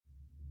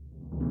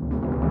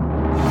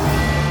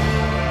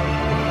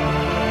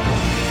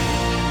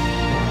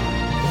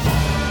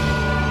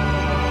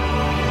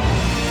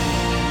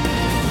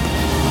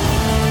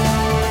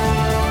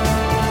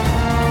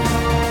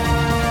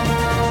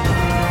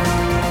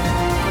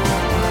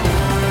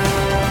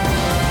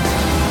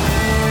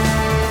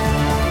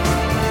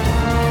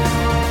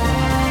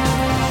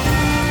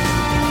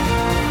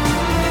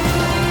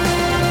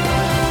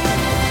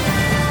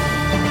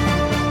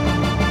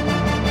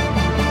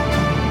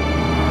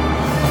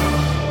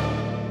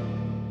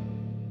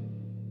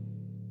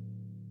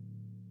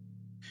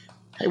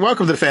Hey,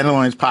 welcome to the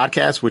Fandalorians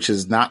podcast, which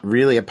is not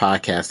really a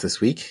podcast this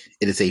week.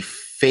 It is a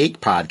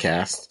fake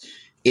podcast.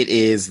 It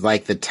is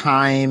like the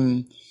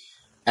time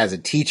as a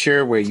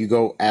teacher where you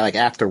go like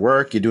after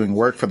work, you're doing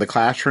work for the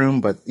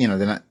classroom, but you know,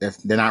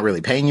 they're not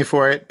really paying you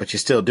for it, but you're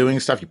still doing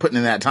stuff. You're putting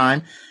in that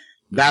time.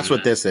 That's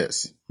what this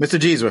is. Mr.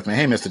 G's with me.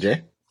 Hey, Mr.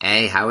 J.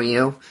 Hey, how are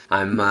you?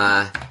 I'm,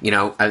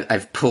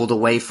 I've pulled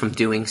away from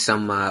doing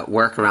some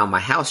work around my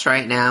house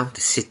right now to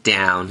sit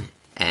down,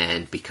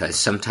 and because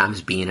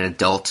sometimes being an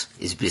adult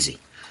is busy.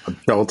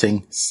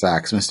 Adulting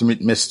sucks.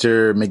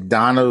 Mr.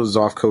 McDonough's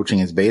off coaching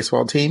his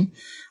baseball team.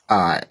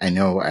 I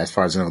know, as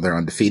far as I know, they're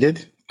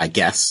undefeated. I'm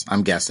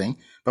guessing.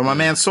 But my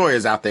man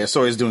Sawyer's out there.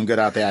 Sawyer's doing good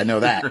out there. I know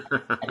that.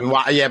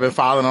 I've been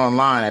following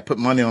online. I put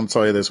money on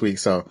Sawyer this week,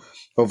 so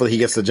hopefully he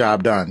gets the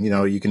job done. You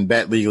know, you can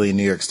bet legally in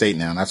New York State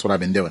now, and that's what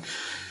I've been doing.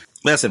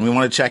 Listen, we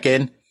want to check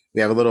in.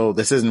 We have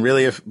this isn't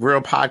really a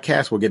real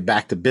podcast. We'll get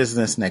back to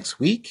business next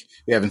week.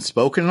 We haven't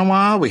spoken in a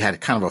while. We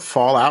had kind of a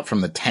fallout from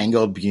the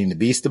Tangled Beauty and the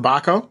Beast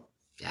debacle.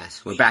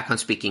 Yes, we're back on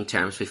speaking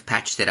terms. We've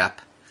patched it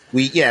up.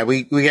 We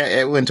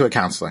went to a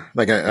counselor,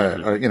 like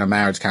a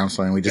marriage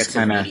counselor, and we just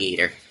kind of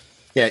mediator.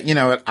 Yeah, you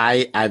know what?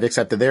 I've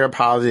accepted their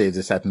apology. They've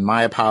accepted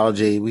my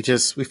apology. We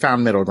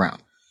found middle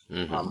ground.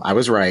 Mm-hmm. I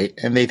was right,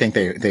 and they think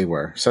they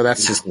were. So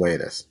that's just the way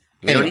it is.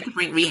 We don't need to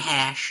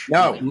rehash.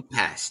 No, we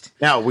passed.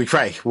 No, we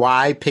pray.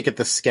 Why pick at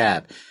the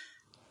scab?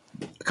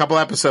 A couple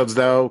episodes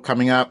though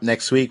coming up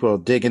next week. We'll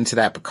dig into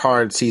that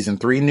Picard season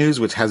 3 news,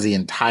 which has the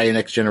entire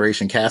Next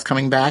Generation cast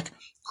coming back.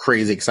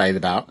 Crazy excited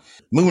about.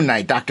 Moon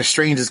Knight, Doctor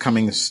Strange is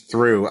coming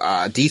through.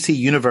 DC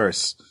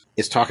Universe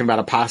is talking about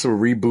a possible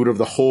reboot of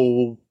the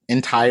whole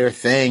entire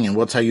thing, and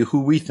we'll tell you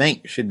who we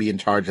think should be in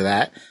charge of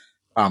that.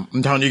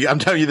 I'm telling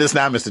you this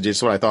now, Mr. G.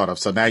 It's what I thought of.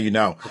 So now you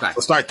know. Okay.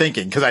 So start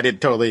thinking, because I didn't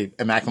totally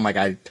act like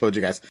I told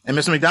you guys. And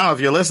Mr. McDonald,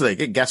 if you're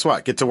listening, guess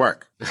what? Get to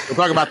work. We'll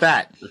talk about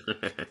that.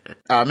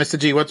 Mr.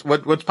 G,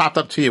 what's popped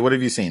up to you? What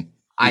have you seen?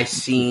 I've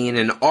seen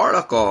an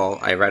article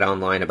I read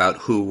online about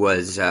who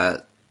was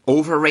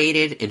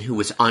overrated and who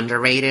was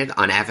underrated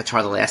on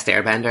Avatar: The Last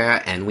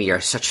Airbender, and we are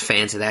such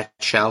fans of that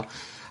show.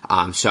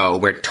 So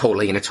we're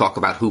totally going to talk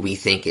about who we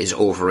think is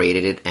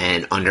overrated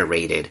and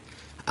underrated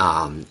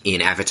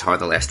in Avatar: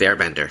 The Last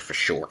Airbender, for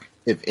sure.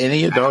 If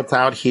any adults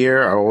out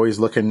here are always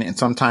looking, and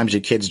sometimes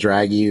your kids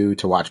drag you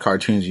to watch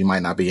cartoons you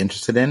might not be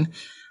interested in,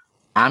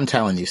 I'm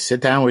telling you,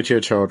 sit down with your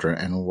children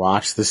and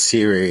watch the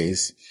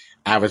series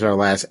Avatar: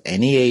 Last,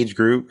 any age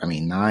group,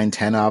 9,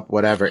 10 up,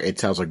 whatever. It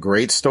tells a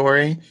great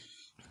story.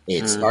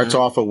 It starts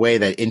off a way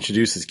that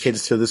introduces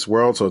kids to this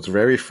world, so it's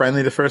very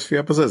friendly the first few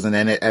episodes, and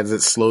then as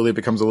it slowly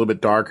becomes a little bit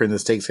darker and the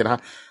stakes get high, a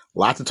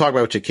lot to talk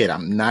about with your kid.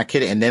 I'm not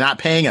kidding, and they're not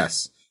paying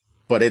us,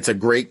 but it's a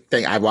great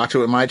thing. I watch it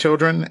with my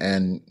children,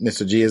 and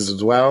Mr. G is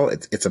as well.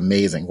 It's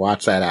amazing.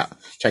 Watch that out.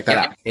 Check that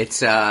out.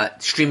 It's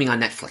streaming on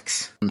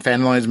Netflix.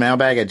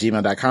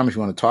 Fandaloriansmailbag@gmail.com if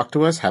you want to talk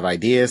to us, have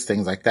ideas,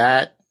 things like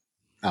that.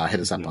 Hit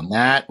us up on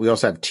that. We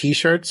also have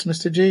T-shirts,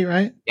 Mr. G,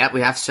 right? Yeah,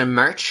 we have some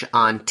merch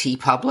on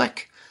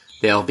TeePublic.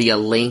 There'll be a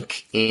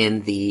link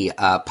in the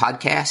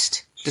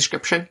podcast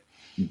description.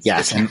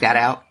 Yes. So check that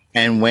out.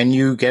 And when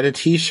you get a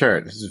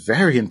T-shirt, this is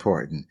very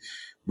important,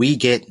 we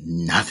get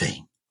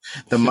nothing.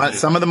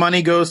 Some of the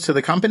money goes to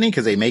the company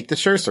because they make the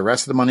shirts. The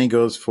rest of the money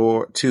goes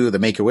to the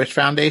Make-A-Wish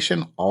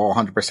Foundation, all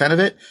 100% of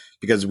it,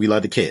 because we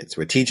love the kids.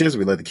 We're teachers.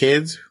 We love the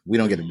kids. We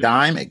don't get a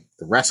dime.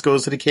 The rest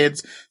goes to the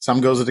kids. Some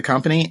goes to the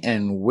company,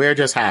 and we're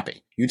just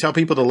happy. You tell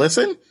people to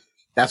listen,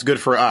 that's good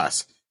for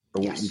us.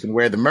 Yes. You can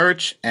wear the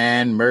merch,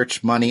 and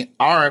merch money,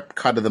 our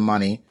cut of the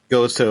money,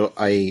 goes to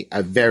a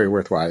very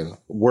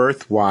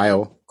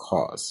worthwhile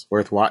cause.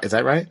 Worthwhile, is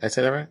that right? Did I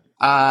say that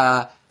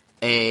right?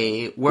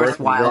 A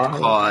worthwhile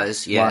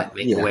cause,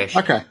 Make-A-Wish.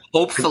 Okay.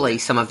 Hopefully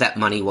some of that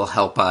money will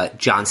help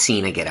John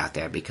Cena get out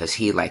there, because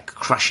he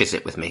crushes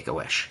it with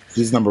Make-A-Wish.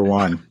 He's number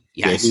one.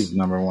 Yes. Yeah, he's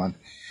number one.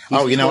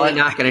 He's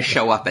not going to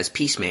show up as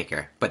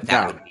Peacemaker, but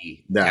that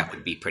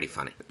would be pretty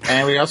funny.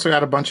 And we also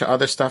got a bunch of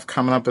other stuff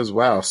coming up as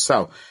well.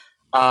 So,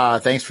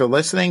 thanks for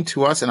listening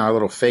to us in our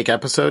little fake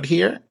episode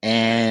here,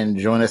 and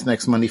join us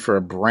next Monday for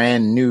a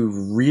brand new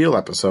real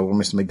episode where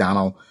Mr.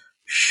 McDonald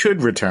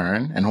should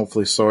return, and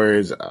hopefully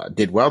Sawyer's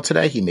did well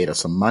today. He made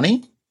us some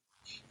money,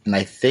 and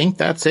I think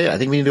that's it. I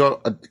think we need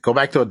to go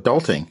back to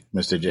adulting,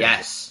 Mr. J.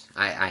 Yes,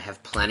 I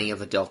have plenty of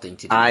adulting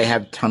to do. I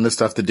have a ton of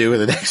stuff to do in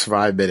the next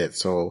 5 minutes.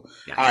 So,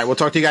 yes. All right, we'll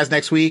talk to you guys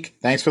next week.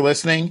 Thanks for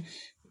listening.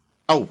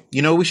 Oh,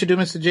 you know what we should do,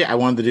 Mr. J? I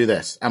wanted to do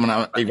this.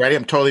 Are you ready?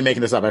 I'm totally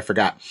making this up. I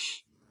forgot.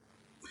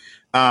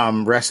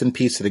 Rest in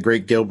peace to the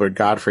great Gilbert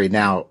Godfrey.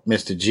 Now,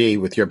 Mr. G,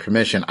 with your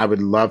permission, I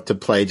would love to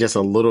play just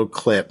a little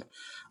clip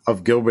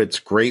of Gilbert's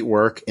great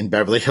work in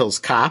Beverly Hills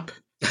Cop.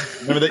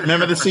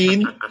 Remember the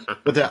scene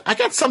with I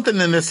got something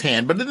in this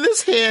hand, but in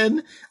this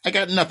hand, I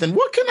got nothing.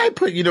 What can I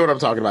put? You know what I'm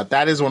talking about.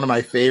 That is one of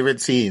my favorite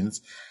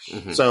scenes.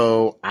 Mm-hmm.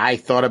 So I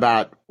thought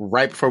about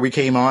right before we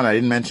came on, I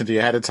didn't mention to you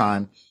ahead of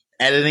time,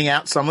 editing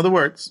out some of the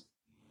words,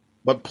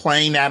 but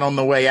playing that on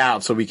the way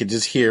out so we could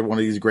just hear one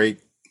of these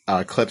great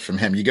clips from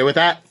him. You good with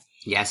that?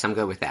 Yes, I'm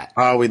good with that.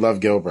 Oh, we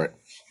love Gilbert.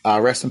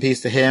 Rest in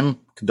peace to him.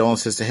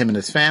 Condolences to him and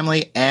his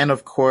family. And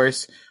of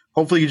course,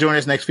 hopefully you join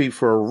us next week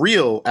for a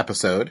real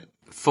episode.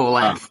 Full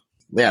length.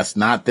 Yes,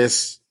 not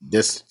this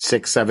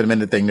 6-7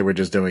 minute thing that we're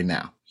just doing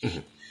now. Mm-hmm.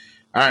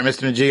 All right,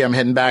 Mr. Najee, I'm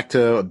heading back to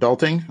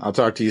adulting. I'll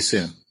talk to you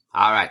soon.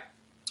 All right.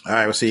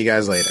 We'll see you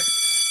guys later.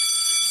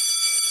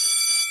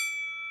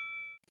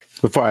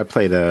 Before I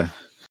play the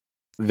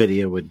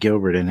video with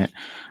Gilbert in it,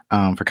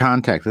 for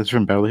context, this is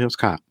from Beverly Hills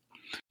Cop.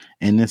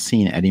 In this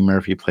scene, Eddie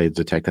Murphy plays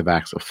Detective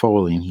Axel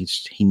Foley, and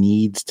he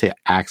needs to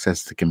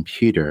access the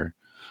computer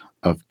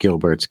of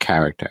Gilbert's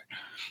character.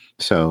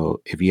 So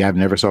if you have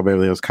never saw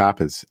Beverly Hills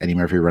Cop, it's Eddie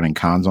Murphy running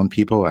cons on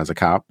people as a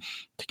cop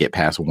to get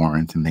past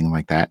warrants and things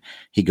like that.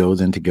 He goes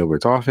into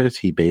Gilbert's office.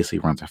 He basically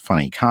runs a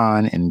funny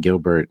con, and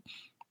Gilbert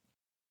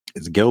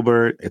is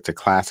Gilbert. It's a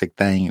classic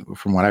thing.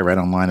 From what I read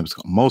online, it was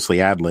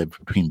mostly ad-lib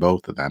between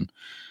both of them.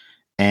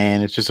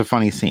 And it's just a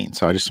funny scene.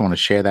 So I just want to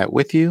share that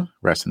with you.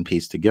 Rest in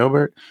peace to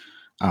Gilbert.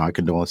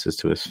 Condolences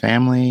to his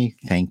family.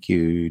 Thank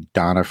you,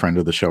 Donna, friend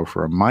of the show,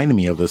 for reminding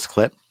me of this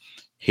clip.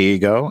 Here you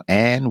go,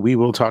 and we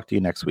will talk to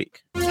you next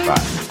week. Bye.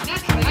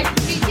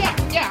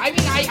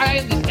 I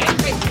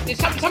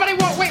understand. Somebody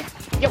won't wait.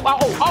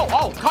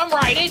 Come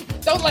right in.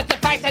 Don't let the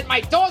fact that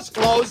my door's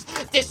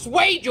closed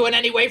dissuade you in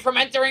any way from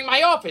entering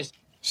my office.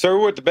 Sir,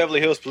 we're at the Beverly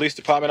Hills Police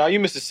Department. Are you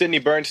Mr. Sidney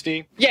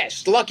Bernstein?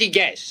 Yes, lucky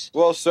guess.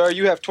 Well, sir,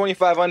 you have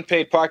 25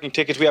 unpaid parking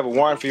tickets. We have a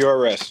warrant for your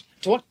arrest.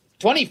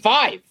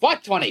 25?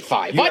 What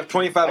 25? You have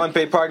 25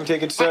 unpaid parking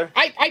tickets, sir?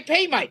 I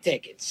pay my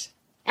tickets.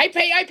 I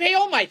pay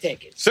all my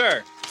tickets.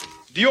 Sir,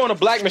 do you own a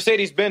black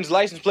Mercedes-Benz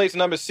license plate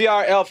number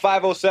CRL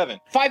 507?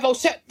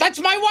 507? That's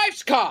my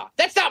wife's car.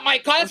 That's not my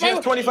car. That's she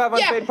has 25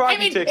 unpaid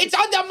parking tickets. It's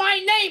under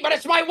my name, but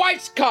it's my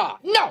wife's car.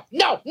 No.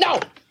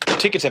 The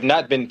tickets have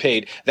not been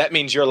paid. That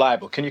means you're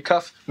liable. Can you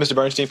cuff Mr.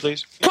 Bernstein,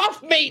 please?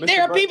 Cuff me?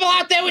 There are people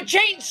out there with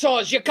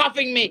chainsaws. You're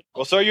cuffing me.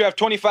 Well, sir, you have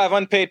 25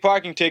 unpaid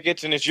parking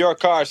tickets, and it's your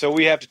car, so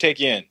we have to take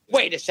you in.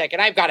 Wait a second.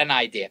 I've got an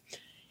idea.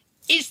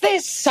 Is there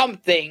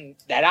something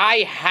that I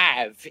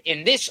have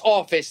in this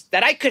office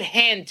that I could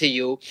hand to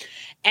you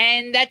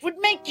and that would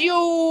make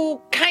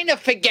you kind of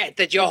forget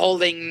that you're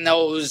holding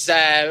those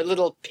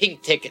little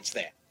pink tickets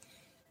there?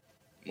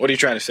 What are you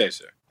trying to say,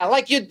 sir?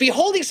 Like you'd be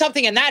holding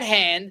something in that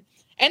hand,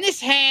 and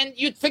this hand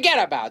you'd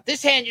forget about.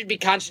 This hand you'd be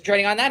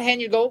concentrating on. That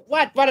hand you'd go,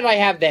 what did I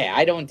have there?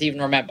 I don't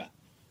even remember.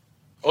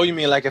 Oh, you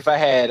mean like if I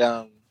had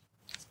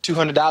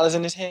 $200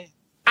 in this hand?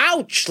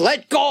 Ouch!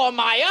 Let go of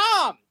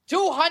my arm!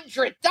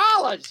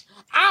 $200!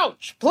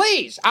 Ouch!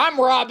 Please, I'm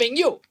robbing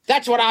you.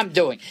 That's what I'm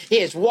doing.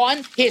 Here's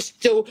one, here's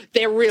two.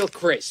 They're real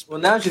crisp. Well,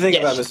 now that you think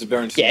about it, Mrs.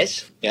 Bernstein.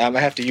 Yes? Yeah, I'm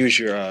going to have to use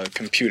your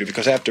computer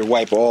because I have to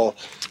wipe all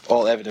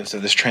evidence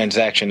of this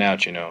transaction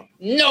out, you know.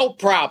 No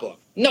problem.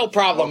 No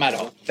problem at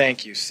all.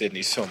 Thank you,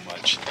 Sidney, so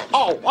much.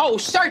 Oh,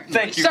 certainly.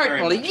 Thank you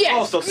certainly. very much. Yes.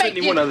 Also,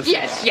 Sidney, one other thing.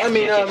 Yes.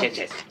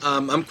 Yes.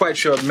 I'm quite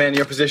sure, man,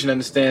 your position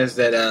understands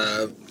that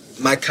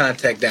my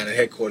contact down at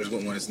headquarters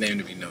wouldn't want his name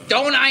to be known.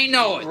 Don't I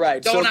know it?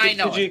 Right. Don't I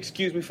know it? Could you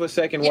excuse me for a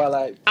second while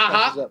I...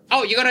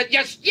 Oh, you're going to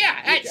just... Yeah,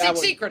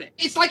 it's secret.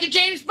 It's like a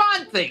James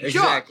Bond thing.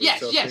 Exactly.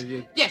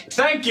 Sure. Yes.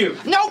 Thank you.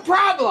 No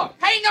problem.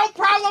 Hey, no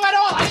problem at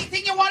all.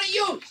 Anything you want to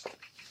use.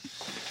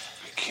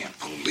 I can't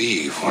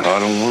believe what I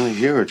don't want to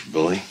hear it,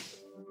 Billy.